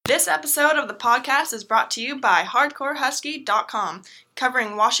This episode of the podcast is brought to you by HardcoreHusky.com,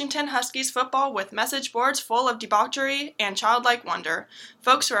 covering Washington Huskies football with message boards full of debauchery and childlike wonder.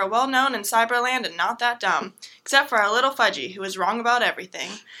 Folks who are well known in Cyberland and not that dumb, except for our little Fudgy, who is wrong about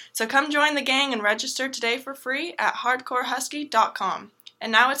everything. So come join the gang and register today for free at HardcoreHusky.com.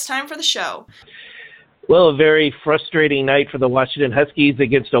 And now it's time for the show. Well, a very frustrating night for the Washington Huskies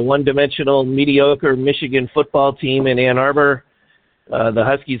against a one-dimensional, mediocre Michigan football team in Ann Arbor. The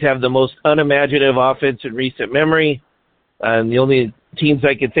Huskies have the most unimaginative offense in recent memory. And the only teams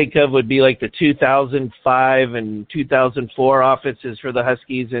I could think of would be like the 2005 and 2004 offenses for the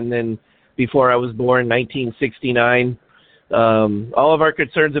Huskies, and then before I was born, 1969. All of our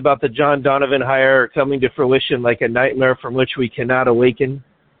concerns about the John Donovan hire are coming to fruition like a nightmare from which we cannot awaken.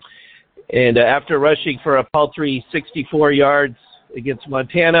 And after rushing for a paltry 64 yards against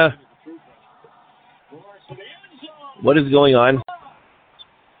Montana, what is going on?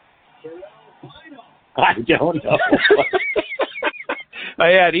 I don't know. I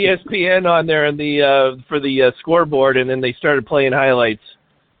had ESPN on there in for the scoreboard, and then they started playing highlights.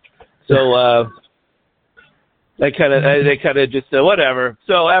 So they kind of just whatever.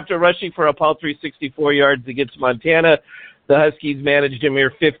 So after rushing for a paltry 64 yards against Montana, the Huskies managed a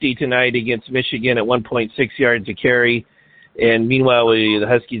mere 50 tonight against Michigan at 1.6 yards a carry. And meanwhile, the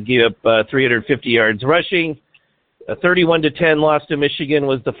Huskies gave up 350 yards rushing. A 31-10 loss to Michigan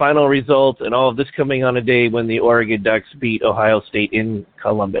was the final result, and all of this coming on a day when the Oregon Ducks beat Ohio State in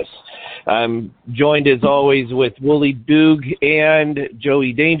Columbus. I'm joined, as always, with Wooly Doog and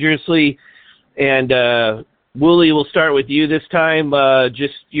Joey Dangerously. And Wooly, we'll start with you this time.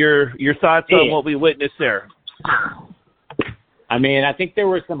 Just your thoughts on what we witnessed there. I mean, I think there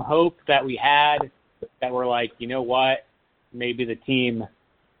was some hope that we had that were like, you know what, maybe the team,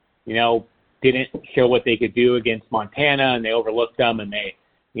 didn't show what they could do against Montana, and they overlooked them, and they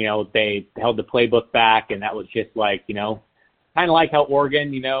held the playbook back, and that was just like, kind of like how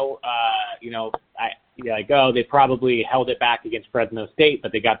Oregon, they probably held it back against Fresno State,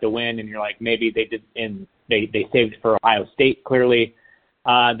 but they got the win, and you're like, maybe they did, and they saved it for Ohio State. Clearly,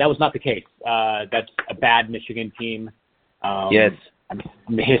 that was not the case. That's a bad Michigan team. Yes. I mean,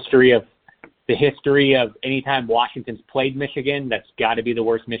 the history of any time Washington's played Michigan, that's got to be the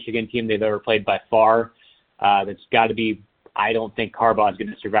worst Michigan team they've ever played by far. That's got to be, I don't think Harbaugh is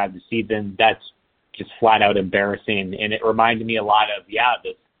going to survive the season. That's just flat out embarrassing. And it reminded me a lot of, the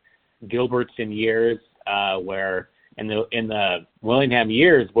Gilbertson years where in the Willingham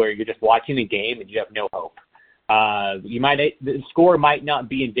years where you're just watching a game and you have no hope. The score might not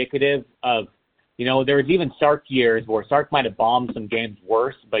be indicative of, there was even Sark years where Sark might have bombed some games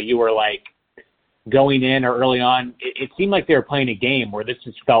worse, but you were like, going in or early on, it seemed like they were playing a game where this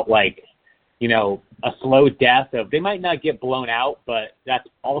just felt like, a slow death of they might not get blown out, but that's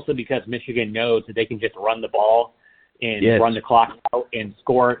also because Michigan knows that they can just run the ball and run the clock out and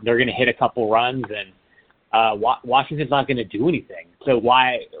score. They're going to hit a couple runs, and Washington's not going to do anything. So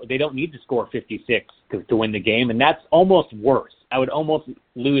why they don't need to score 56 to win the game, and that's almost worse. I would almost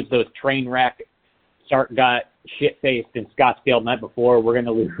lose those train wreck. Sark got shit-faced in Scottsdale the night before. We're going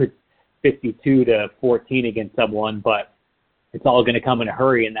to lose 52-14 against someone, but it's all going to come in a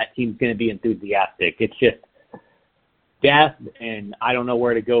hurry, and that team's going to be enthusiastic. It's just death, and I don't know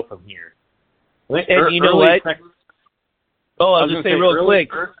where to go from here. And you know what? I'll just say real quick.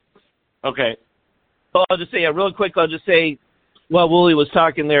 Okay. I'll just say real quick. I'll just say, while Wooly was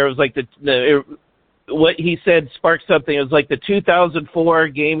talking there, it was like what he said sparked something. It was like the 2004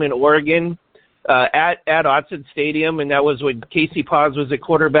 game in Oregon at Autzen Stadium, and that was when Casey Paz was at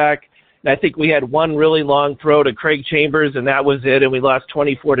quarterback. And I think we had one really long throw to Craig Chambers, and that was it, and we lost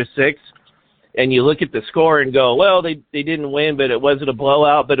 24-6. And you look at the score and go, well, they didn't win, but it wasn't a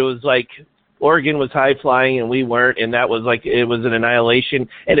blowout. But it was like Oregon was high-flying and we weren't, and that was like it was an annihilation.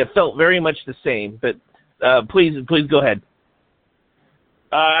 And it felt very much the same. But please go ahead.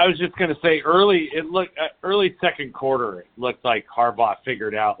 I was just going to say early second quarter, it looked like Harbaugh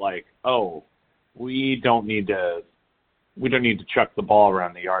figured out like, we don't need to chuck the ball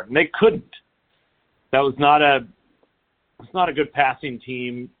around the yard, and they couldn't. That was not a good passing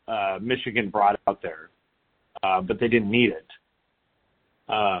team. Michigan brought out there, but they didn't need it.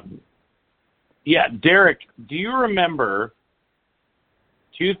 Derek, do you remember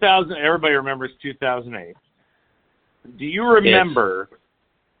 2000? Everybody remembers 2008. Do you remember? Yes.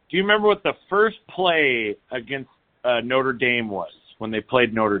 Do you remember what the first play against Notre Dame was when they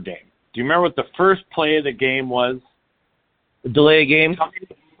played Notre Dame? Do you remember what the first play of the game was? Delay a game?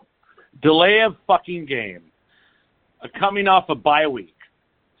 Delay a fucking game. Coming off a bye week.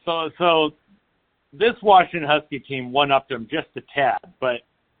 So this Washington Husky team one-upped them just a tad, but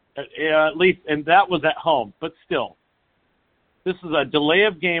At least, and that was at home. But still, this is a delay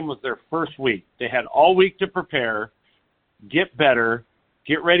of game was their first week. They had all week to prepare, get better,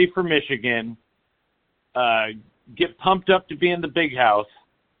 get ready for Michigan, get pumped up to be in the big house.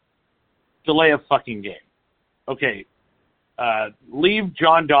 Delay a fucking game. Okay, leave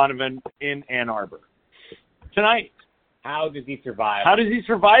John Donovan in Ann Arbor tonight. How does he survive? How does he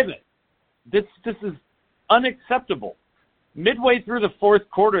survive it? This is unacceptable. Midway through the fourth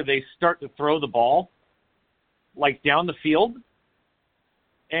quarter, they start to throw the ball, like down the field,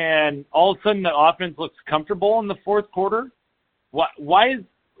 and all of a sudden the offense looks comfortable in the fourth quarter. What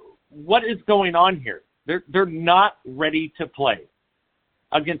is going on here? They're not ready to play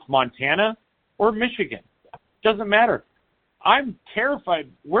against Montana or Michigan. Doesn't matter. I'm terrified.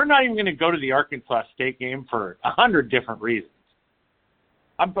 We're not even going to go to the Arkansas State game for 100 different reasons.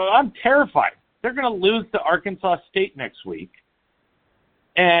 I'm terrified. They're going to lose to Arkansas State next week.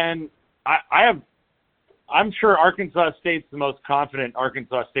 And I'm sure Arkansas State's the most confident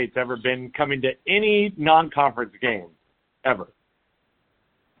Arkansas State's ever been coming to any non-conference game ever.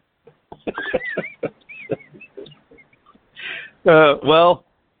 Well,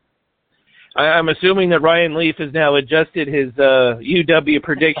 I'm assuming that Ryan Leaf has now adjusted his UW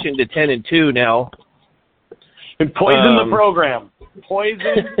prediction to 10-2 now. And poison the program.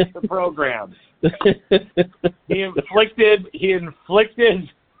 Poison the program. He inflicted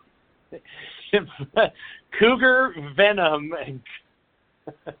Cougar venom and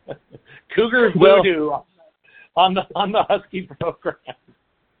Cougar voodoo on the Husky program.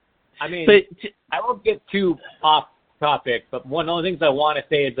 I mean, I won't get too off topic, but one of the things I want to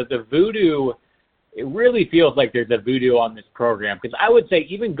say is that the voodoo, it really feels like there's a voodoo on this program. Because I would say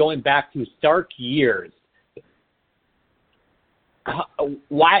even going back to Stark years,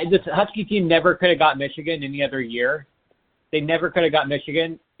 why this Husky team never could have got Michigan any other year. They never could have got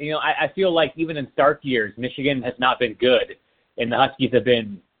Michigan. You know, I feel like even in Stark years, Michigan has not been good, and the Huskies have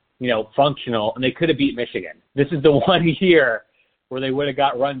been, functional, and they could have beat Michigan. This is the one year where they would have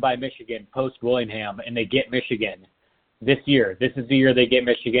got run by Michigan post-Willingham, and they get Michigan this year. This is the year they get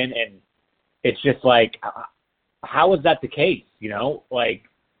Michigan, and it's just like, how is that the case?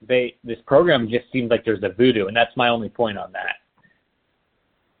 This program just seems like there's a voodoo, and that's my only point on that.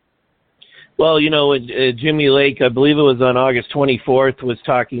 Well, Jimmy Lake, I believe it was on August 24th, was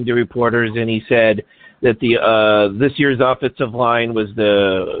talking to reporters, and he said that this year's offensive line was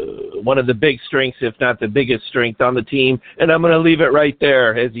one of the big strengths, if not the biggest strength on the team. And I'm going to leave it right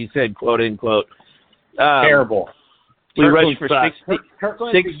there, as he said, quote unquote. Terrible. We rushed for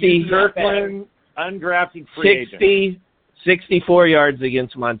 60 Kirkland, undrafted free agent. 64 yards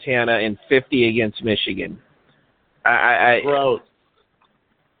against Montana and 50 against Michigan. Gross.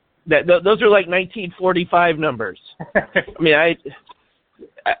 Those are like 1945 numbers. I mean,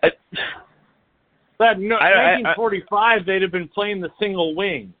 1945, they'd have been playing the single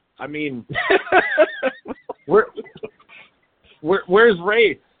wing. I mean, where's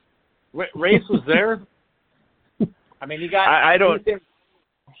Race? Race was there. I mean, you got. I don't.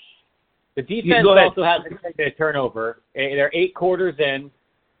 The defense also has a turnover. They're 8 quarters in,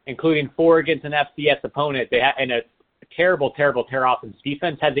 including 4 against an FCS opponent. They had and a terrible offense.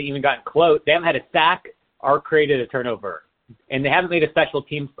 Defense hasn't even gotten close. They haven't had a sack or created a turnover, and they haven't made a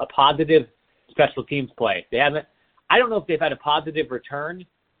positive special teams play. They haven't. I don't know if they've had a positive return.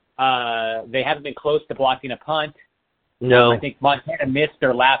 They haven't been close to blocking a punt. No. I think Montana missed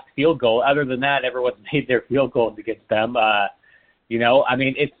their last field goal. Other than that, everyone's made their field goals against them. I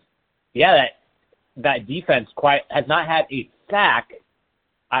mean, that defense has not had a sack.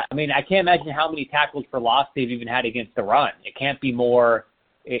 I mean, I can't imagine how many tackles for loss they've even had against the run. It can't be more.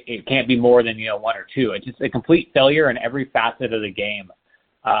 It can't be more than 1 or 2. It's just a complete failure in every facet of the game.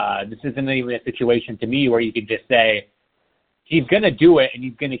 This isn't even a situation to me where you can just say he's going to do it and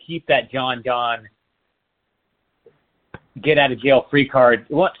he's going to keep that John Don get out of jail free card.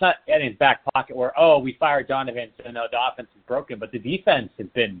 Well, it's not in his back pocket where, we fired Donovan, so no, the offense is broken, but the defense has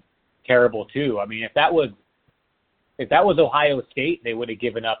been terrible too. I mean, if that was Ohio State, they would have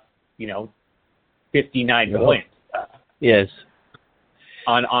given up, 59 points. Yes.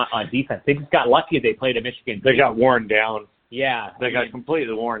 On defense. They just got lucky they played a Michigan team. They got worn down. Yeah. They got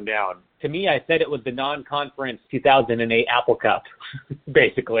completely worn down. To me, I said it was the non-conference 2008 Apple Cup,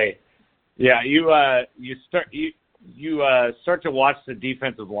 basically. Yeah, you start to watch the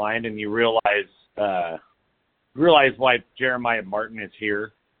defensive line and you realize why Jeremiah Martin is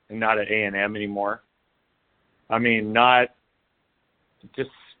here and not at A&M anymore. I mean, not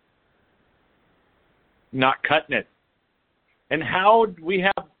cutting it. And how we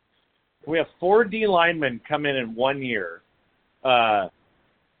have 4 D linemen come in 1 year.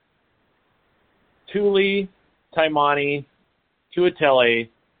 Thule, Taimani, Tuatele,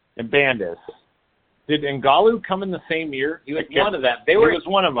 and Bandis. Did Ngalu come in the same year? He was one of them. He was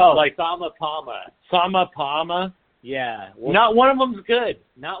one of them. Oh, like Sama Pama. Sama Pama. Yeah. Well, Not one of them's good.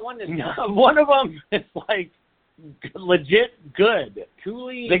 not one is Not one of them is like legit good.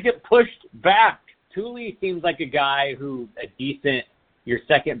 Thule. They get pushed back. Thule seems like a guy who a decent, your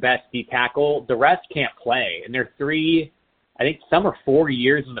second best D tackle. The rest can't play, and they're 3. I think some are 4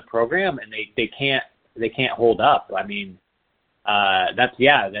 years in the program, and they can't hold up. I mean, that's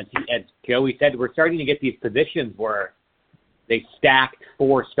as Joey said. We're starting to get these positions where they stacked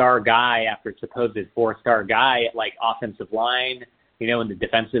 4-star guy after supposed 4-star guy at like offensive line, in the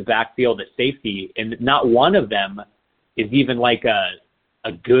defensive backfield at safety, and not one of them is even like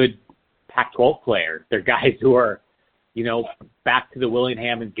a good Pac-12 player. They're guys who are, back to the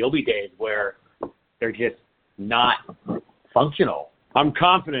Willingham and Gilby days where they're just not functional. I'm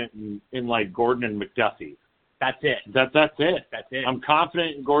confident in like Gordon and McDuffie. That's it. That's it. That's it. I'm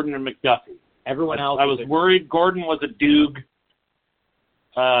confident in Gordon and McDuffie. Everyone else. I was worried Gordon was a Duke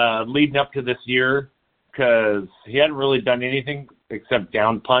leading up to this year because he hadn't really done anything except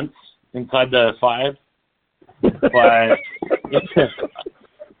down punts inside the 5. But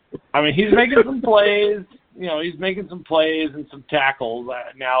I mean, he's making some plays. He's making some plays and some tackles.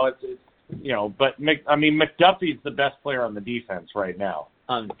 Now it's but McDuffie's the best player on the defense right now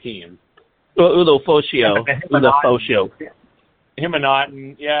on the team. Ulofoshio. Him and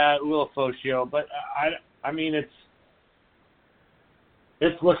Otten, yeah, Ulofoshio. But I mean,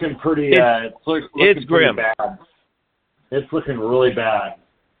 it's looking pretty. It's grim. Bad. It's looking really bad.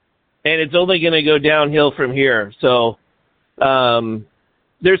 And it's only going to go downhill from here. So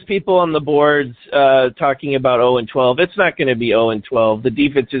there's people on the boards talking about 0-12. It's not going to be 0-12. The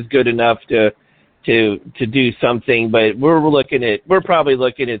defense is good enough to do something, but we're probably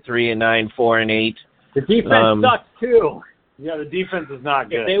looking at 3-9, 4-8. The defense sucks too. Yeah, the defense is not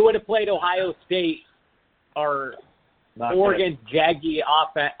good. If they would have played Ohio State or Oregon's jaggy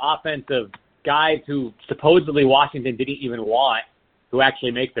offensive guys who supposedly Washington didn't even want, who actually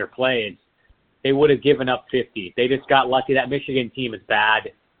make their plays, they would have given up 50. They just got lucky. That Michigan team is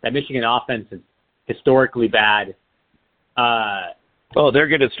bad. That Michigan offense is historically bad. They're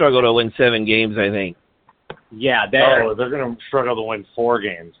going to struggle to win 7 games, I think. Yeah, they're going to struggle to win 4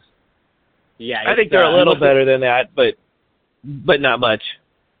 games. Yeah, I think they're a little better than that, but not much.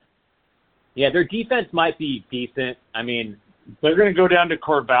 Yeah, their defense might be decent. I mean, they're going to go down to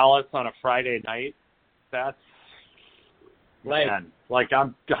Corvallis on a Friday night. That's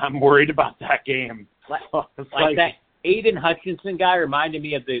I'm worried about that game. Like that Aiden Hutchinson guy reminded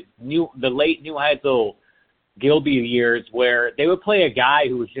me of the late New Heidel Gilby years where they would play a guy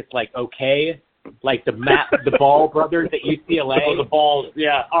who was just like okay, like the Ball brothers at UCLA. Oh, the Balls,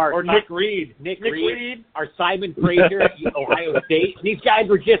 yeah. Or Nick Reed. Nick Reed. Or Simon Fraser at Ohio State. These guys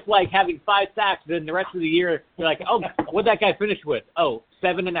were just like having 5 sacks, and then the rest of the year they're like, oh, what'd that guy finish with? Oh,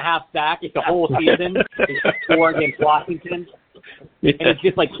 7.5 sacks the whole season. 4 against Washington. And it's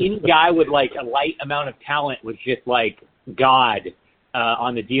just like any guy with like a light amount of talent was just like God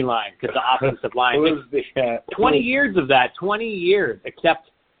on the D-line because the offensive line. 20 years of that, 20 years, except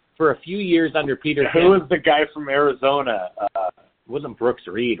for a few years under Peter. Who was the guy from Arizona? Wasn't Brooks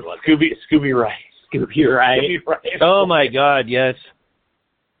Reed, was it? Scooby Rice. Scooby Rice. Oh, my God, yes.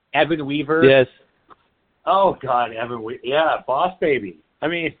 Evan Weaver. Yes. Oh, God, Evan Weaver. Yeah, boss baby. I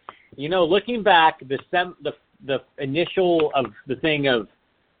mean, looking back, the initial of the thing of,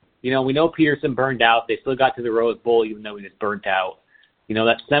 we know Peterson burned out. They still got to the Rose Bowl even though he was burnt out.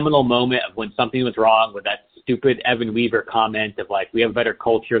 That seminal moment of when something was wrong with that stupid Evan Weaver comment of like, we have a better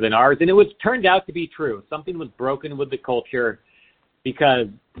culture than ours. And it turned out to be true. Something was broken with the culture because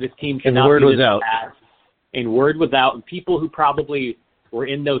this team cannot be this bad. And word was out. And people who probably were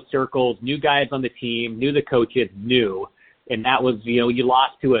in those circles, knew guys on the team, knew the coaches, knew. And that was, you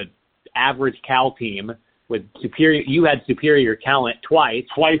lost to an average Cal team with you had superior talent twice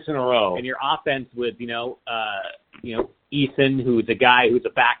in a row. And your offense with, Eason, who's a guy who's a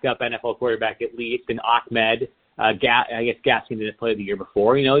backup NFL quarterback at least, and Ahmed. I guess Gaskin didn't play the year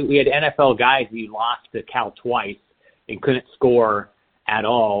before. We had NFL guys we lost to Cal twice and couldn't score at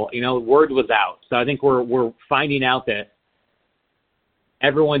all. Word was out. So I think we're finding out that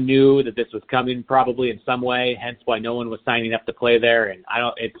everyone knew that this was coming probably in some way, hence why no one was signing up to play there. And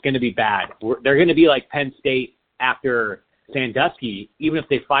it's going to be bad. They're going to be like Penn State after Sandusky, even if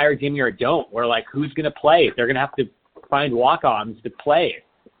they fire Jimmy or don't. We're like, who's going to play? They're going to have to find walk-ons to play.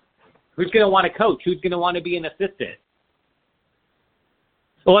 Who's going to want to coach? Who's going to want to be an assistant?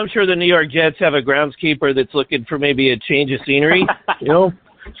 Well, I'm sure the New York Jets have a groundskeeper that's looking for maybe a change of scenery.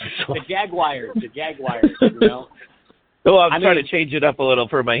 The Jaguars, you know. Oh, I'm trying to change it up a little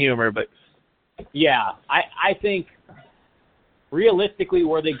for my humor, but yeah, I think realistically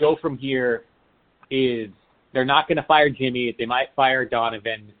where they go from here is they're not going to fire Jimmy. They might fire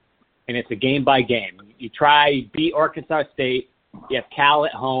Donovan, and it's a game by game. You try beat Arkansas State. You have Cal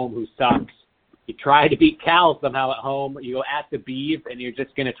at home who sucks. You try to beat Cal somehow at home. You go at the Beeve, and you're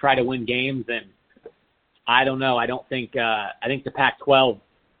just going to try to win games. And I don't know. I think the Pac-12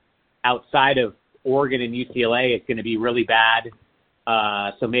 outside of Oregon and UCLA is going to be really bad.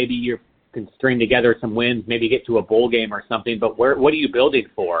 So maybe you can string together some wins, maybe get to a bowl game or something. But what are you building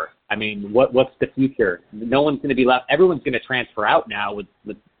for? I mean, what's the future? No one's going to be left. Everyone's going to transfer out now with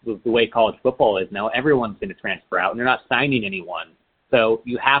the way college football is now. Everyone's going to transfer out, and they're not signing anyone. So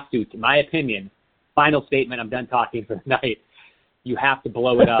you have to, in my opinion, final statement, I'm done talking for the night, you have to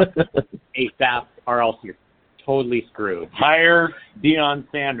blow it up ASAP or else you're totally screwed. Hire Deion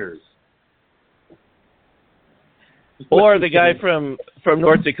Sanders. Or the guy from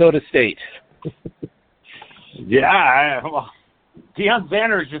North Dakota State. Yeah, Deion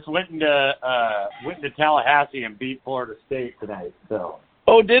Sanders just went into Tallahassee and beat Florida State tonight. So.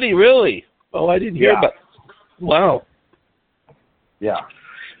 Oh, did he really? Oh, I didn't hear about. Wow. Yeah.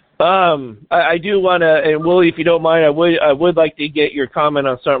 I do want to, and Willie, if you don't mind, I would like to get your comment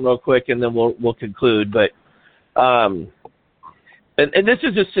on something real quick, and then we'll conclude. But, and this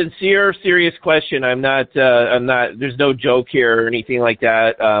is a sincere, serious question. I'm not. There's no joke here or anything like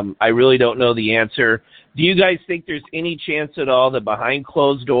that. I really don't know the answer. Do you guys think there's any chance at all that behind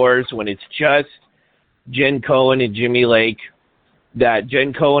closed doors, when it's just Jen Cohen and Jimmy Lake, that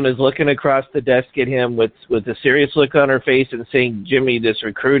Jen Cohen is looking across the desk at him with a serious look on her face and saying, Jimmy, this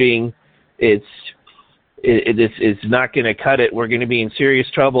recruiting, it's not going to cut it. We're going to be in serious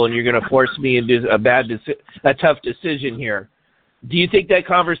trouble, and you're going to force me into a tough decision here. Do you think that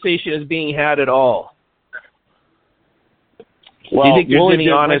conversation is being had at all? Well, do you think there's any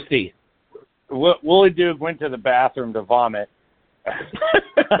honesty? Willie Duke went to the bathroom to vomit.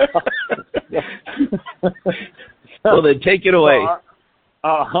 Well, then take it away.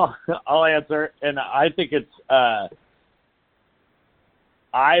 I'll answer, and I think it's.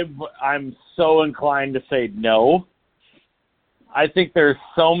 I'm so inclined to say no. I think there's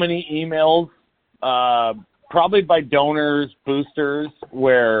so many emails, probably by donors, boosters,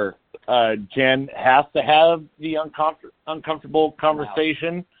 where Jen has to have the uncomfortable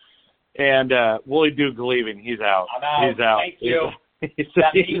conversation. And Willie Duke leaving. He's out. I'm out. He's out. Thank you.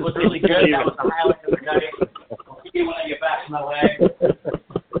 That meeting was really good. That was the highlight of the night. I'll see you when I get back to my leg.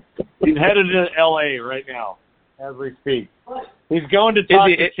 He's headed to L.A. right now as we speak. He's going to talk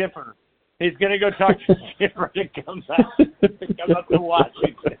to Chipper. He's going to go talk to Chipper to come up to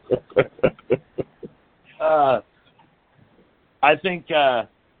Washington.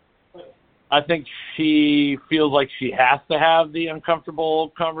 I think she feels like she has to have the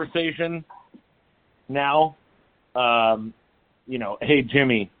uncomfortable conversation now. Hey,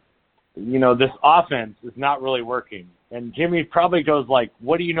 Jimmy, this offense is not really working. And Jimmy probably goes like,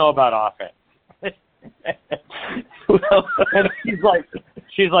 what do you know about offense? And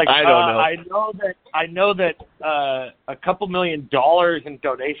she's like, I don't know. I know that a couple $1 million in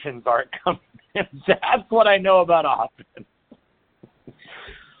donations aren't coming in. That's what I know about offense.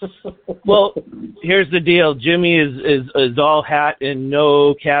 Well, here's the deal. Jimmy is all hat and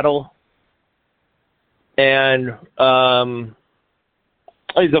no cattle. And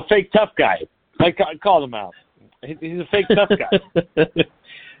he's a fake tough guy. I called him out. He's a fake tough guy.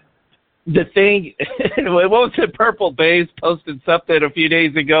 The thing, what was it? Purple Bays posted something a few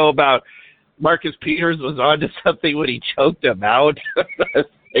days ago about Marcus Peters was onto something when he choked him out.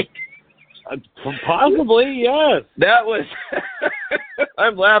 Possibly, yes. That was.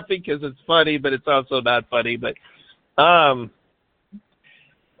 I'm laughing because it's funny, but it's also not funny. But I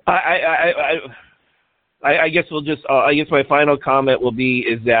guess we'll just. I guess my final comment will be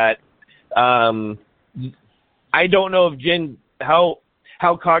is that I don't know if Jen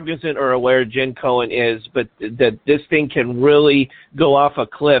how cognizant or aware Jen Cohen is, but that this thing can really go off a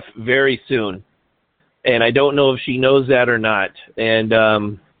cliff very soon, and I don't know if she knows that or not.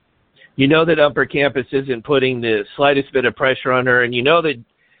 And you know that Upper Campus isn't putting the slightest bit of pressure on her, and you know that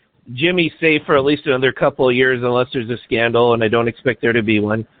Jimmy's safe for at least another couple of years unless there's a scandal, and I don't expect there to be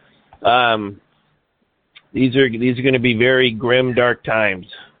one. These are going to be very grim, dark times.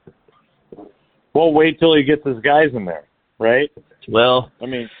 Well, wait till he gets his guys in there, right? Well, I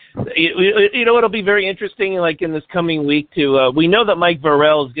mean, you know, it'll be very interesting, like in this coming week. We know that Mike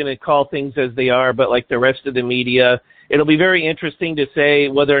Varell is going to call things as they are, but like the rest of the media, it'll be very interesting to say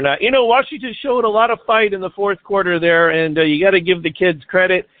whether or not, Washington showed a lot of fight in the fourth quarter there, and you got to give the kids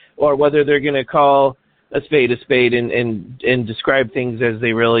credit, or whether they're going to call a spade and describe things as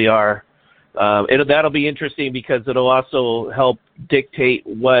they really are. That'll be interesting because it'll also help dictate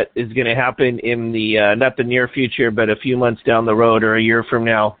what is going to happen in the not the near future, but a few months down the road or a year from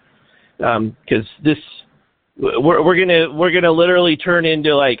now. Because we're gonna literally turn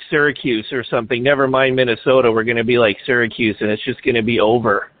into like Syracuse or something. Never mind Minnesota, we're gonna be like Syracuse, and it's just gonna be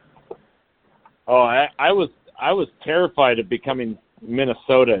over. Oh, I was terrified of becoming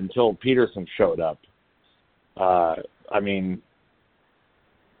Minnesota until Peterson showed up. I mean,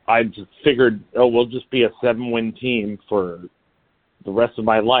 I just figured, we'll just be a 7-win team for the rest of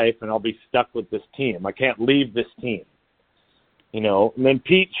my life, and I'll be stuck with this team. I can't leave this team, And then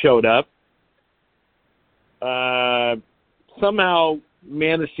Pete showed up. Somehow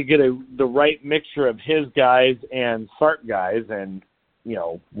managed to get the right mixture of his guys and Sark guys, and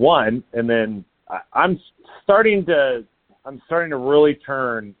won. And then I'm starting to really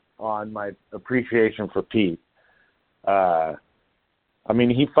turn on my appreciation for Pete. I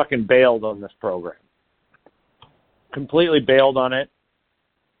mean, he fucking bailed on this program. Completely bailed on it.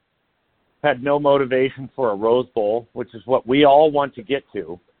 Had no motivation for a Rose Bowl, which is what we all want to get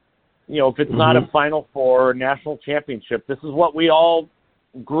to. If it's not a Final Four or national championship, this is what we all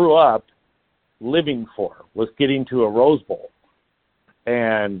grew up living for, was getting to a Rose Bowl.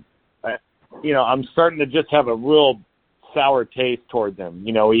 And, I'm starting to just have a real sour taste toward them.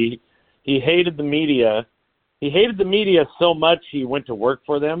 He hated the media. He hated the media so much he went to work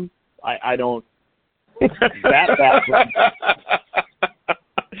for them. I don't. I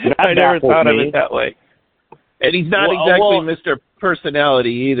never thought of it that way. And he's not exactly Mr.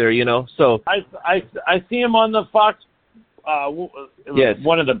 Personality either, So I see him on the Fox, yes,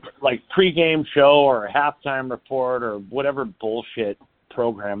 one of the pregame show or a halftime report or whatever bullshit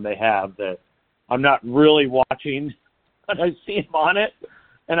program they have that I'm not really watching. But I see him on it,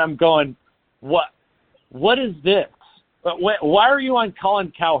 and I'm going, What is this? Why are you on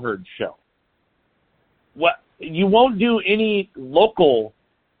Colin Cowherd's show? What, you won't do any local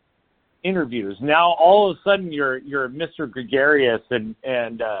interviews. Now all of a sudden you're Mr. Gregarious and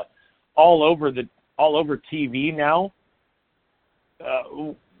all over TV now.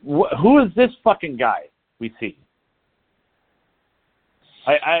 Who is this fucking guy we see?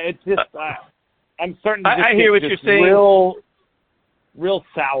 I'm starting to I hear what you're saying. Real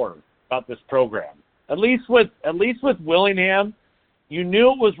sour about this program. At least with Willingham, you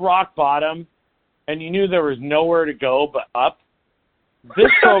knew it was rock bottom, and you knew there was nowhere to go but up.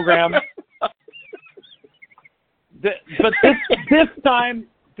 This program, but this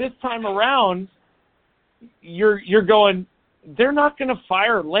time around, you're going. They're not going to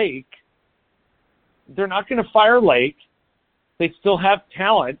fire Lake. They're not going to fire Lake. They still have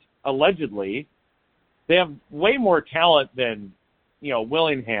talent, allegedly. They have way more talent than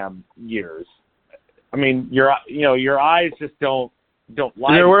Willingham years. I mean, your eyes just don't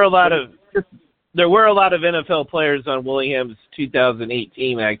lie. There were a lot of NFL players on Willingham's 2008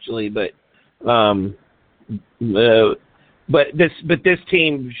 team, actually, but this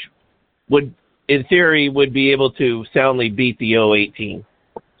team would, in theory, would be able to soundly beat the 08 team.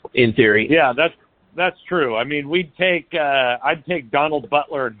 In theory, yeah, that's true. I mean, I'd take Donald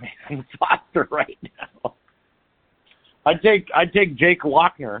Butler and Mason Foster right now. I'd take Jake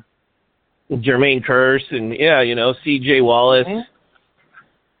Lochner. Jermaine Kearse and C.J. Wallace. Mm-hmm.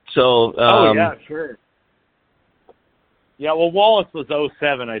 So. Yeah, sure. Yeah, well, Wallace was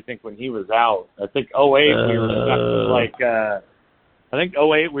 07, I think, when he was out. I think 08 we were stuck with I think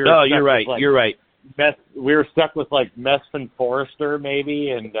 08 we were. Oh, stuck you're right. With you're right. We were stuck with Mesfin Forrester maybe,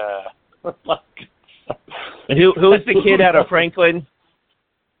 and and who was the kid out of Franklin?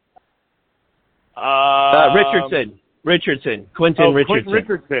 Richardson. Quentin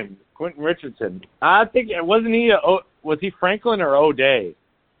Richardson. Quentin Richardson. I think, was he Franklin or O'Day?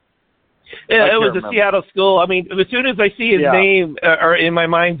 Yeah, it was a Seattle school. I mean, as soon as I see his name or in my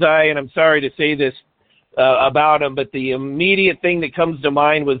mind's eye, and I'm sorry to say this about him, but the immediate thing that comes to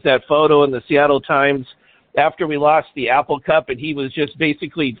mind was that photo in the Seattle Times after we lost the Apple Cup, and he was just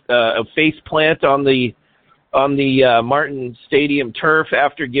basically a face plant on the Martin Stadium turf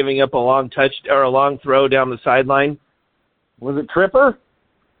after giving up a long throw down the sideline. Was it Tripper?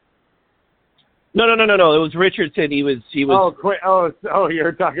 No. It was Richardson. He was.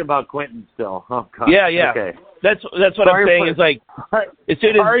 You're talking about Quentin still. Oh, God. Yeah. Okay. That's what I'm saying. Is like, as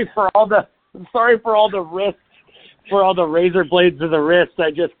soon as sorry for all the risks for all the razor blades to the wrist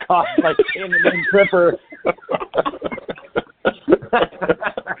I just caught like in the tripper.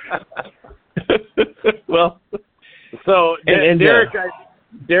 Well, so and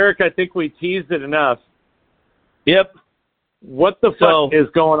Derek, I think we teased it enough. Yep. What the fuck is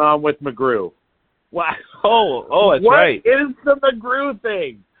going on with McGrew? Wow. Oh, that's right. What is the McGrew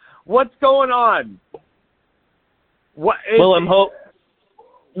thing? What's going on? What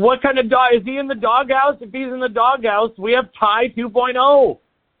kind of dog is he in the doghouse? If he's in the doghouse, we have Ty 2.0.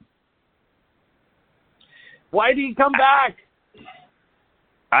 Why did he come back?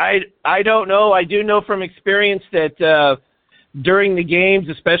 I don't know. I do know from experience that during the games,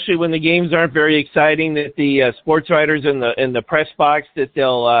 especially when the games aren't very exciting, that the sports writers in the press box that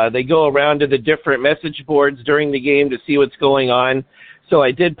they go around to the different message boards during the game to see what's going on. So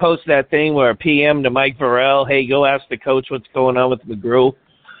I did post that thing where a PM to Mike Varell, hey, go ask the coach what's going on with McGrew.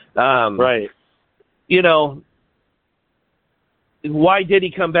 Right. You know, why did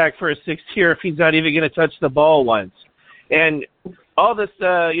he come back for a sixth year if he's not even going to touch the ball once? And all this,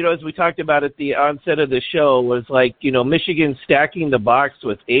 as we talked about at the onset of the show, was like, Michigan stacking the box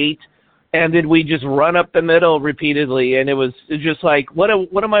with 8, and then we just run up the middle repeatedly, and it was just like, what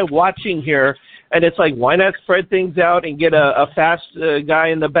am I watching here? And it's like, why not spread things out and get a fast guy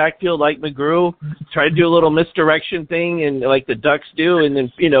in the backfield like McGrew, try to do a little misdirection thing and like the Ducks do, and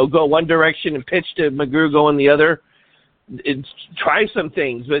then, go one direction and pitch to McGrew going the other. And try some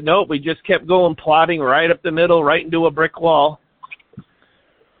things, but nope, we just kept going, plotting right up the middle, right into a brick wall.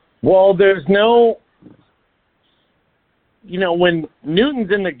 Well, there's no, when Newton's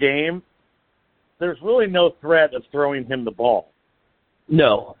in the game, there's really no threat of throwing him the ball.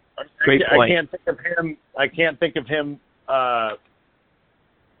 No. Great point. I can't think of him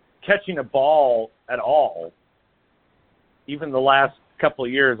catching a ball at all. Even the last couple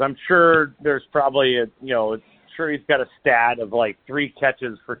of years, I'm sure there's probably sure he's got a stat of like 3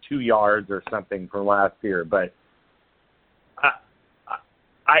 catches for 2 yards or something from last year, but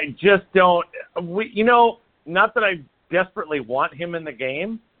I just don't. Not that I desperately want him in the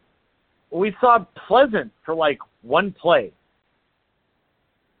game. We saw Pleasant for like 1 play.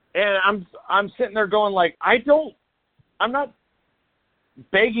 And I'm sitting there going like, I'm not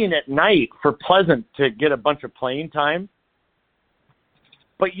begging at night for Pleasant to get a bunch of playing time,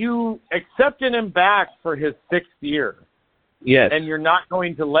 but you accepted him back for his 6th year. Yes. And you're not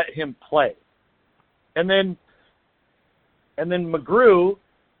going to let him play. And then McGrew,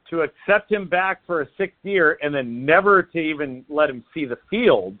 to accept him back for a 6th year and then never to even let him see the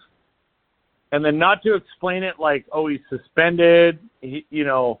field, and then not to explain it like, oh, he's suspended, he's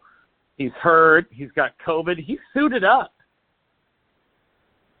hurt, he's got COVID. He's suited up.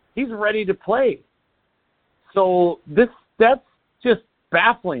 He's ready to play. So that's just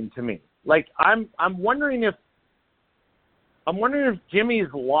baffling to me. Like I'm wondering if Jimmy's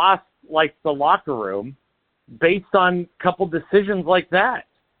lost like the locker room based on a couple decisions like that.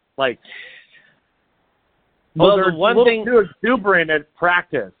 Like, well, they're the one a thing little too exuberant at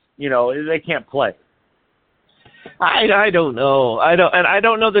practice. They can't play. I don't know. I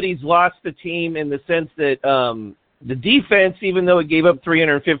don't know that he's lost the team in the sense that the defense, even though it gave up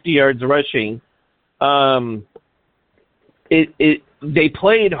 350 yards rushing, they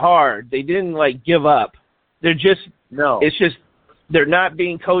played hard. They didn't like give up. They're just no. It's just they're not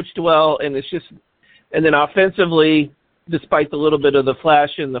being coached well, and and then offensively, despite the little bit of the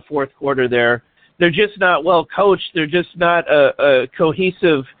flash in the fourth quarter there, they're just not well coached. They're just not a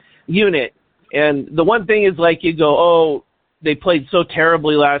cohesive unit. And the one thing is like you go, oh, they played so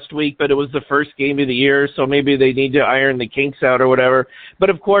terribly last week, but it was the first game of the year, so maybe they need to iron the kinks out or whatever. But,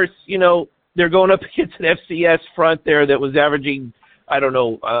 of course, they're going up against an FCS front there that was averaging,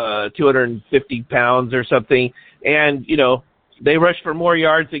 250 pounds or something. And, they rushed for more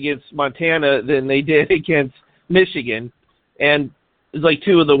yards against Montana than they did against Michigan. And it's like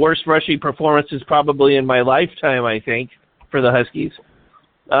 2 of the worst rushing performances probably in my lifetime, I think, for the Huskies.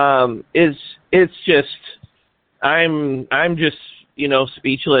 It's just I'm just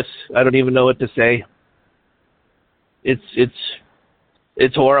speechless. I don't even know what to say.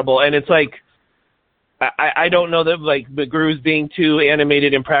 It's horrible, and it's like I don't know that like McGrew's being too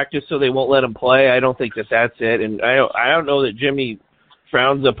animated in practice, so they won't let him play. I don't think that's it, and I don't know that Jimmy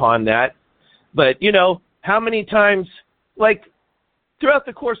frowns upon that. But how many times, like throughout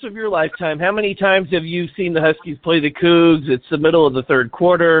the course of your lifetime, how many times have you seen the Huskies play the Cougs? It's the middle of the third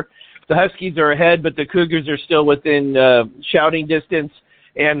quarter. The Huskies are ahead, but the Cougars are still within shouting distance,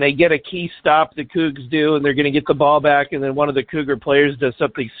 and they get a key stop, the Cougs do, and they're going to get the ball back, and then one of the Cougar players does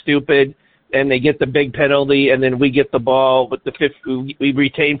something stupid, and they get the big penalty, and then we get the ball with the fifth. We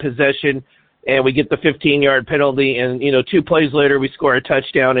retain possession, and we get the 15-yard penalty, and 2 plays later we score a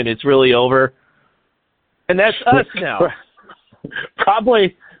touchdown, and it's really over. And that's us now.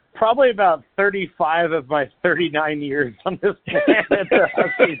 Probably about 35 of my 39 years on this planet.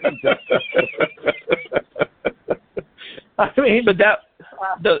 I mean, but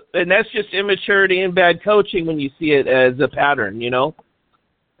that's just immaturity and bad coaching when you see it as a pattern,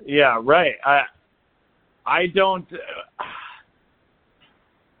 Yeah, right. I don't.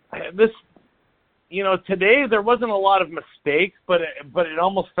 Today there wasn't a lot of mistakes, but it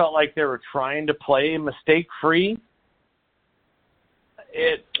almost felt like they were trying to play mistake free.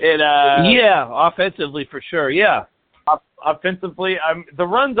 Yeah, offensively for sure. Yeah, offensively, the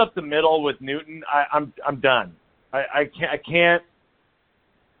runs up the middle with Newton. I'm done. I can't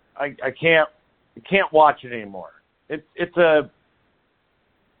watch it anymore. It's a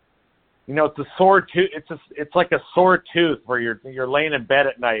sore tooth. It's like a sore tooth where you're laying in bed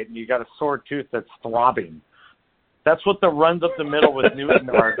at night and you got a sore tooth that's throbbing. That's what the runs up the middle with Newton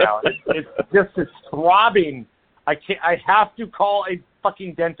are now. It's throbbing. I have to call a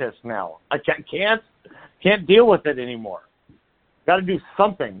fucking dentist now. I can't deal with it anymore. Got to do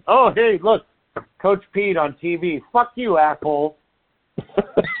something. Oh, hey, look, Coach Pete on TV. Fuck you, asshole.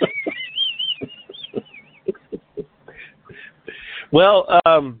 Well,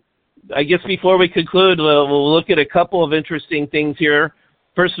 I guess before we conclude, we'll look at a couple of interesting things here.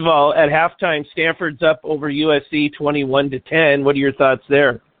 First of all, at halftime, Stanford's up over USC 21-10. What are your thoughts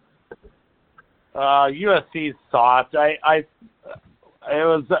there? USC's soft. It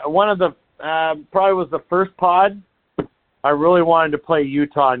was one of the probably was the first pod. I really wanted to play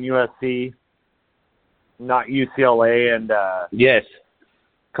Utah and USC, not UCLA and yes,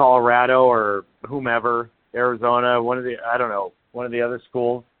 Colorado or whomever, Arizona, one of the other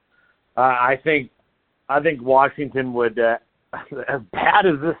schools. I think Washington would, as bad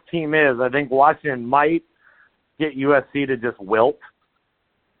as this team is, I think Washington might get USC to just wilt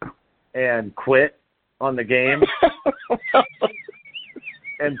and quit on the game.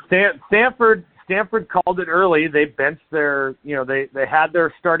 And Stanford called it early. They benched their, they had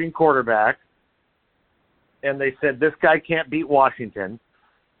their starting quarterback, and they said, this guy can't beat Washington.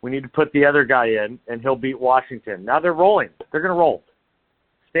 We need to put the other guy in, and he'll beat Washington. Now they're rolling. They're going to roll.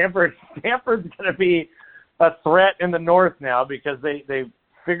 Stanford's going to be a threat in the North now because they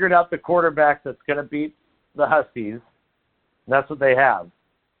figured out the quarterback that's going to beat the Huskies. That's what they have.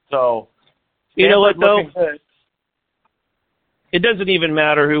 So, you know what, though? It doesn't even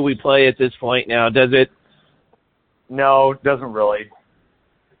matter who we play at this point now, does it? No, it doesn't really.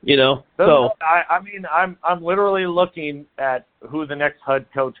 I'm literally looking at who the next HUD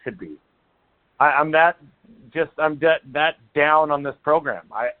coach could be. I'm that down on this program.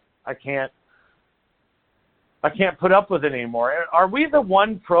 I can't put up with it anymore. Are we the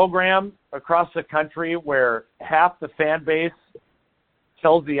one program across the country where half the fan base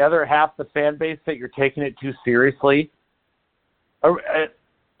tells the other half the fan base that you're taking it too seriously?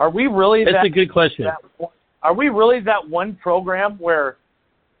 Are we really? That's a good question. Are we really that one program where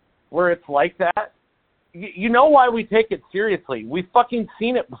it's like that? You know why we take it seriously? We've fucking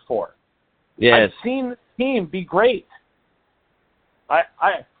seen it before. Yes. I've seen this team be great.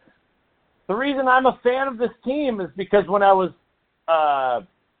 The reason I'm a fan of this team is because when I was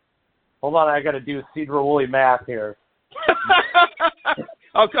hold on, I got to do Cedro Woolley math here.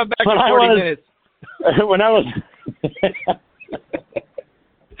 I'll come back in 40 minutes. When I was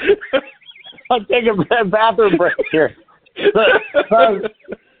I'll take a bathroom break here.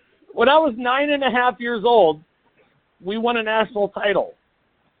 When I was 9.5 years old, we won a national title.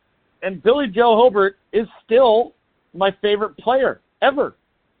 And Billy Joe Hobart is still my favorite player ever.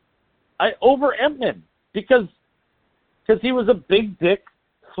 Over Empman because he was a big dick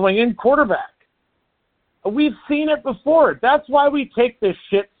swinging quarterback. We've seen it before. That's why we take this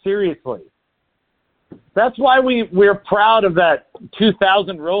shit seriously. That's why we're proud of that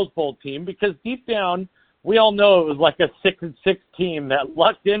 2000 Rose Bowl team, because deep down we all know it was like a 6-6 team that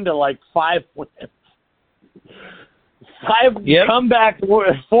lucked into like 5 wins.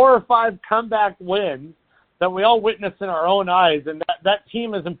 4 or 5 comeback wins that we all witnessed in our own eyes, and that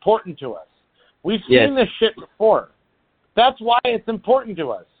team is important to us. We've seen this shit before. That's why it's important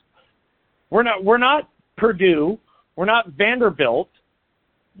to us. We're not Purdue. We're not Vanderbilt.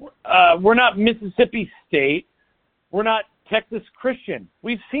 We're not Mississippi State. We're not Texas Christian.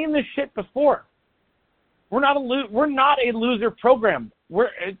 We've seen this shit before. We're not a loser program.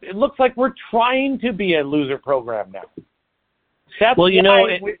 It looks like we're trying to be a loser program now. That's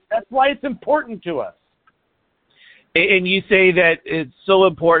why it's important to us. And you say that it's so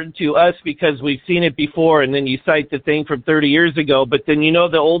important to us because we've seen it before, and then you cite the thing from 30 years ago. But then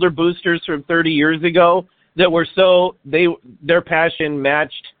the older boosters from 30 years ago that were their passion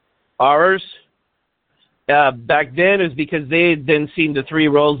matched ours back then is because they had then seen the 3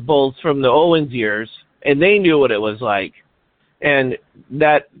 Rose Bowls from the Owens years, and they knew what it was like, and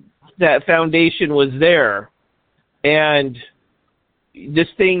that foundation was there. And this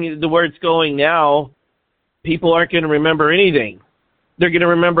thing, the where it's going now, people aren't going to remember anything. They're going to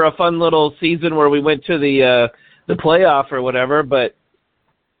remember a fun little season where we went to the playoff or whatever, but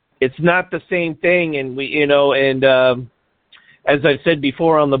it's not the same thing. And as I've said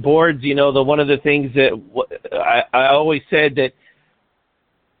before on the boards, one of the things that I always said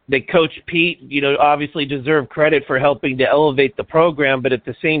that Coach Pete, obviously deserved credit for helping to elevate the program, but at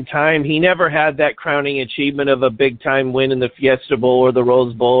the same time, he never had that crowning achievement of a big-time win in the Fiesta Bowl or the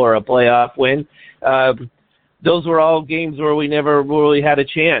Rose Bowl or a playoff win. Those were all games where we never really had a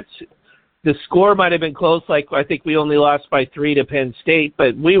chance. The score might have been close, like I think we only lost by 3 to Penn State,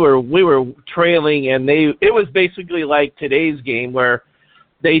 but we were trailing, and it was basically like today's game where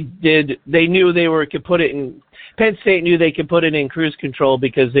they knew could put it in. Penn State knew they could put it in cruise control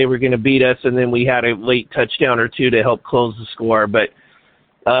because they were going to beat us, and then we had a late touchdown or 2 to help close the score. But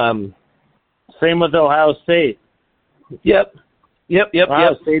same with Ohio State. Yep.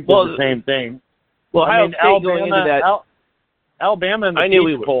 Ohio State did the same thing. Well, Alabama in the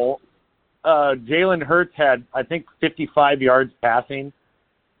Peach Bowl, Jalen Hurts had, I think, 55 yards passing.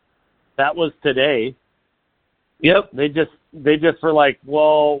 That was today. Yep. They just were like,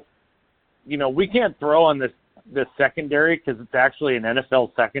 well, we can't throw on this secondary because it's actually an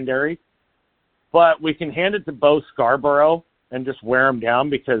NFL secondary, but we can hand it to Bo Scarborough and just wear them down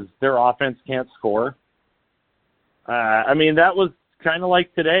because their offense can't score. That was kind of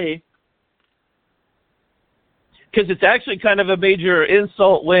like today. Because it's actually kind of a major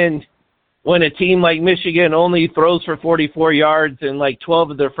insult when a team like Michigan only throws for 44 yards and like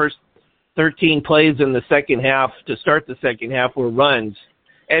 12 of their first 13 plays in the second half to start the second half were runs.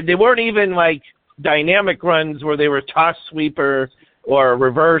 And they weren't even like dynamic runs where they were toss sweeper or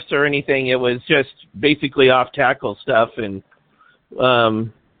reverse or anything. It was just basically off tackle stuff. And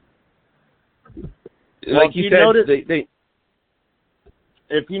like you said,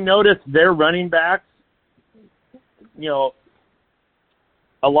 if you notice their running backs,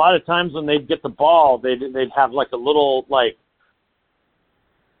 a lot of times when they'd get the ball, they'd have like a little, like,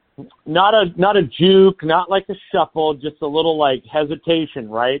 not a juke, not like a shuffle, just a little like hesitation,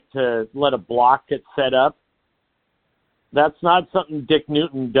 right, to let a block get set up. That's not something Dick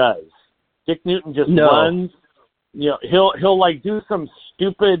Newton does. Dick Newton just runs. He'll like do some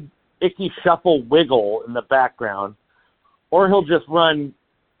stupid icky shuffle wiggle in the background, or he'll just run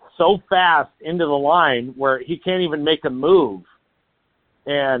so fast into the line where he can't even make a move.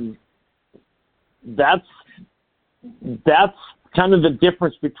 And that's kind of the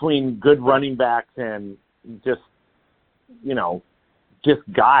difference between good running backs and just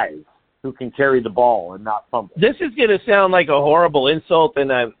guys who can carry the ball and not fumble. This is going to sound like a horrible insult,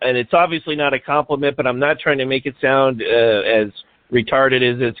 and it's obviously not a compliment, but I'm not trying to make it sound as retarded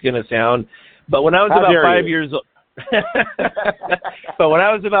as it's going to sound. But when I was about 5 years old, when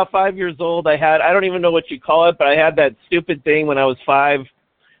I was about 5 years old, I don't even know what you call it, but I had that stupid thing when I was 5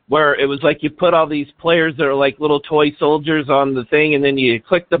 where it was like you put all these players that are like little toy soldiers on the thing, and then you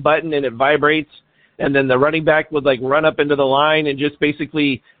click the button and it vibrates, and then the running back would like run up into the line and just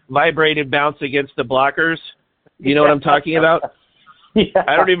basically vibrate and bounce against the blockers. You know what I'm talking about? Yeah.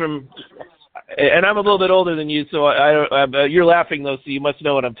 I don't even, and I'm a little bit older than you, so you're laughing though, so you must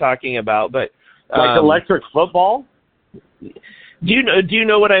know what I'm talking about. But like electric football? Do you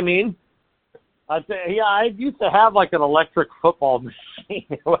know what I mean? I used to have like an electric football machine.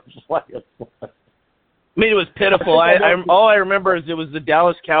 It was like it was pitiful. All I remember is it was the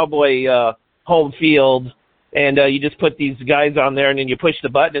Dallas Cowboy home field, and you just put these guys on there, and then you push the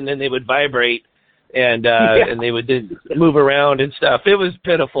button, and then they would vibrate, and and they would move around and stuff. It was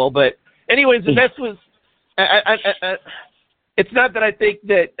pitiful, but anyways, the best was. It's not that I think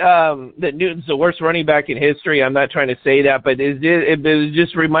that that Newton's the worst running back in history. I'm not trying to say that, but it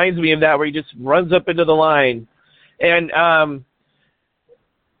just reminds me of that, where he just runs up into the line. And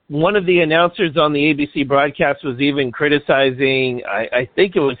one of the announcers on the ABC broadcast was even criticizing. I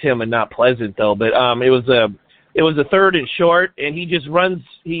think it was him, and not Pleasant though. But it was a third and short, and he just runs.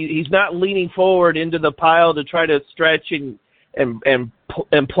 He's not leaning forward into the pile to try to stretch and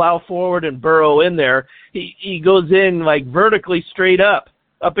plow forward and burrow in there. He goes in like vertically straight up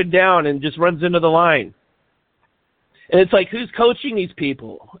and down, and just runs into the line. And it's like, who's coaching these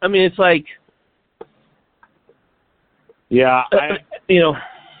people? I mean, it's like, Yeah,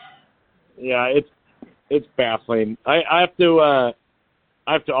 Yeah, it's baffling. I have to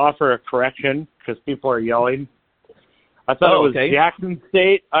offer a correction because people are yelling. I thought it was Jackson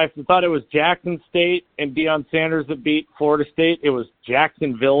State. I thought it was Jackson State and Deion Sanders that beat Florida State. It was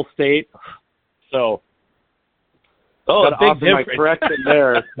Jacksonville State. So, a big difference. My correction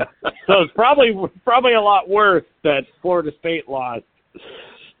there. So it's probably a lot worse that Florida State lost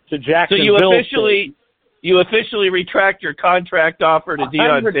to Jacksonville. So you officially retract your contract offer to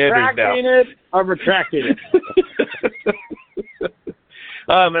Deion Sanders now. I'm retracting it.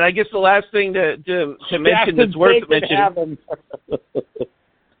 And I guess the last thing to mention that's worth mentioning.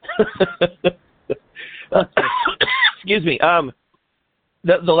 Excuse me.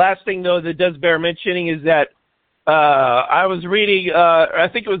 The last thing though that does bear mentioning is that I was reading. I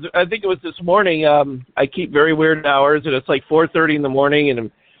think it was this morning. I keep very weird hours, and it's like 4:30 in the morning,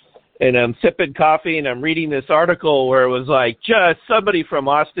 and I'm sipping coffee, and I'm reading this article where it was like just somebody from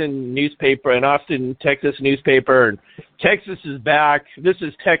Austin, Texas newspaper, and Texas is back. This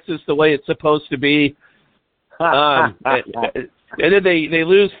is Texas the way it's supposed to be. And then they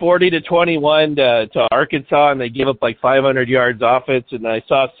lose 40-21 to Arkansas, and they give up like 500 yards offense. And I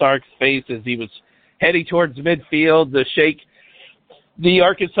saw Sark's face as he was heading towards midfield to shake the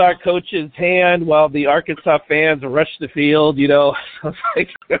Arkansas coach's hand while the Arkansas fans rushed the field. You know, like,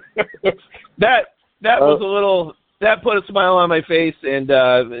 that was a little, that put a smile on my face, and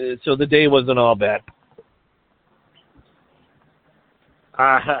so the day wasn't all bad.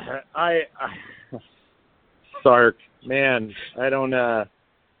 Sark, man, I don't.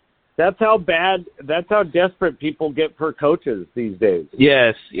 That's how desperate people get for coaches these days.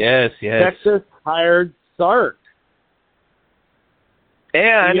 Yes. Texas hired Sark.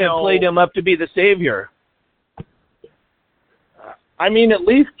 And it played him up to be the savior. I mean, at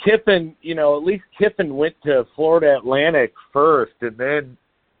least Kiffin went to Florida Atlantic first, and then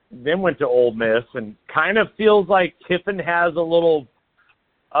went to Ole Miss, and kind of feels like Kiffin has a little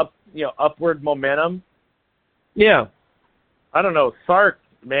upward momentum. Yeah. I don't know, Sark,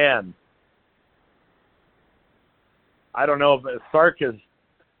 man. I don't know, but Sark is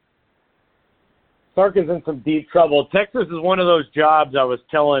in some deep trouble. Texas is one of those jobs I was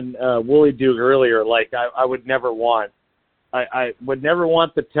telling Wooly Duke earlier, like I would never want. I would never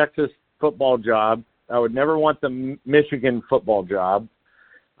want the Texas football job. I would never want the Michigan football job.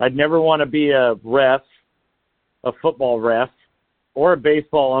 I'd never want to be a football ref, or a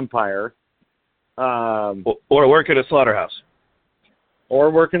baseball umpire. Or work at a slaughterhouse.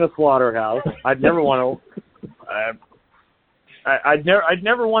 I'd never want to. I'd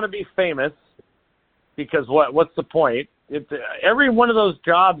never want to be famous, because what's the point? Every one of those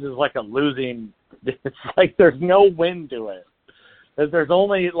jobs is like a losing. It's like there's no win to it. There's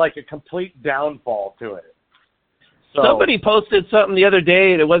only like a complete downfall to it. So, somebody posted something the other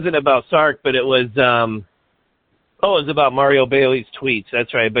day, and it wasn't about Sark, but it was it was about Mario Bailey's tweets.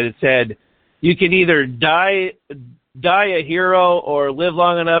 That's right, but it said you can either die a hero or live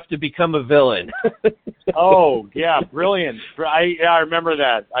long enough to become a villain. Oh, yeah, brilliant. I remember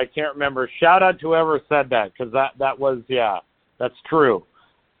that. I can't remember. Shout out to whoever said that, because that was, that's true.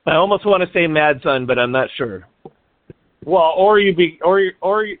 I almost want to say Mad Son, but I'm not sure. Well, or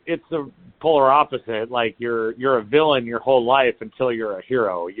it's the polar opposite. Like you're a villain your whole life until you're a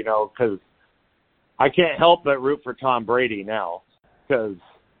hero, because I can't help but root for Tom Brady now, because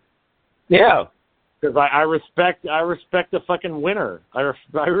I respect a fucking winner. I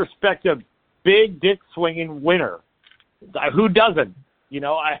respect a big dick swinging winner. Who doesn't?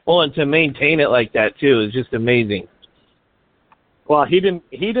 Well, and to maintain it like that too is just amazing. Well, he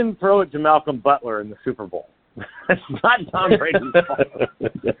didn't throw it to Malcolm Butler in the Super Bowl. That's not Tom Brady's fault.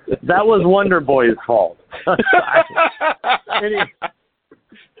 That was Wonder Boy's fault.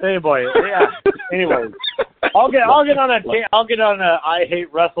 Anyways, I'll get on a I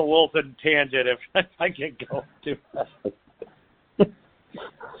hate Russell Wilson tangent if I can go too fast.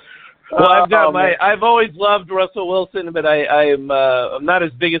 Well, I've always loved Russell Wilson, but I'm not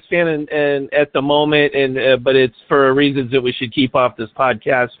his biggest fan at the moment, but it's for reasons that we should keep off this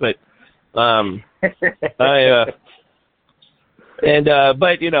podcast. But I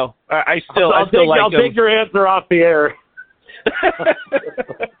still like him. I'll take your answer off the air.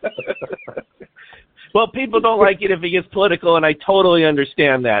 Well, people don't like it if it gets political, and I totally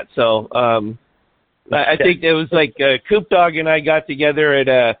understand that. So I think it was like Coop Dog and I got together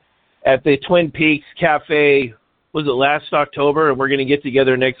at the Twin Peaks Cafe. Was it last October? And we're going to get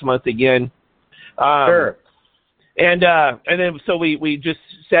together next month again. Sure. And then so we just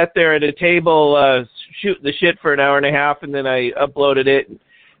sat there at a table shooting the shit for an hour and a half, and then I uploaded it,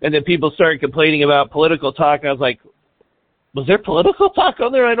 and then people started complaining about political talk. And I was like, was there political talk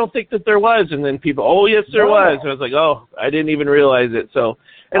on there? I don't think that there was. And then people, oh, yes, there was. And I was like, oh, I didn't even realize it. So,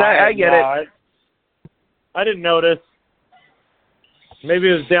 and I get it. I didn't notice. Maybe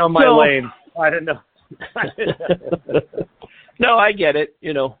it was down my lane. I didn't know. No, I get it,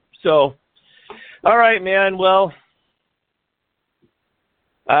 So, all right, man. Well,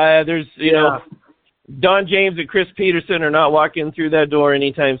 there's, Don James and Chris Peterson are not walking through that door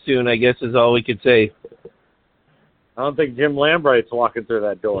anytime soon, I guess is all we could say. I don't think Jim Lambright's walking through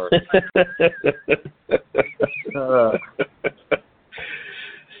that door.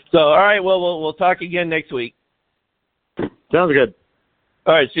 So, all right, well, we'll talk again next week. Sounds good.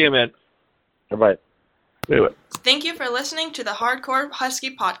 All right, see you, man. Bye-bye. Anyway. Thank you for listening to the Hardcore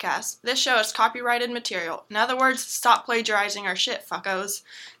Husky podcast. This show is copyrighted material. In other words, stop plagiarizing our shit, fuckos.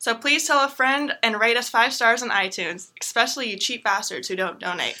 So please tell a friend and rate us 5 stars on iTunes, especially you cheap bastards who don't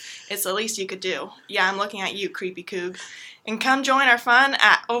donate. It's the least you could do. Yeah, I'm looking at you, creepy coog. And come join our fun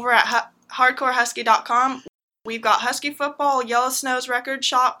over at hardcorehusky.com. We've got Husky Football, Yellow Snow's Record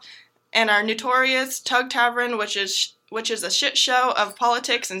Shop, and our notorious Tug Tavern, which is a shit show of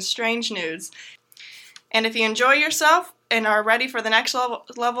politics and strange news. And if you enjoy yourself and are ready for the next level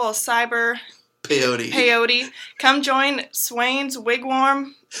of cyber peyote, come join Swain's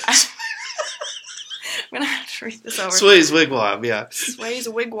Wigwam. I'm going to have to read this over. Sway's Wigwam, yeah. Sway's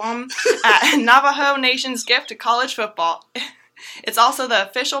Wigwam at Navajo Nation's gift to college football. It's also the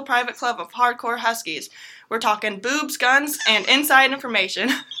official private club of Hardcore Huskies. We're talking boobs, guns, and inside information,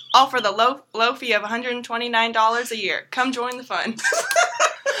 all for the low fee of $129 a year. Come join the fun.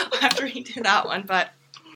 I'll have to redo that one, but...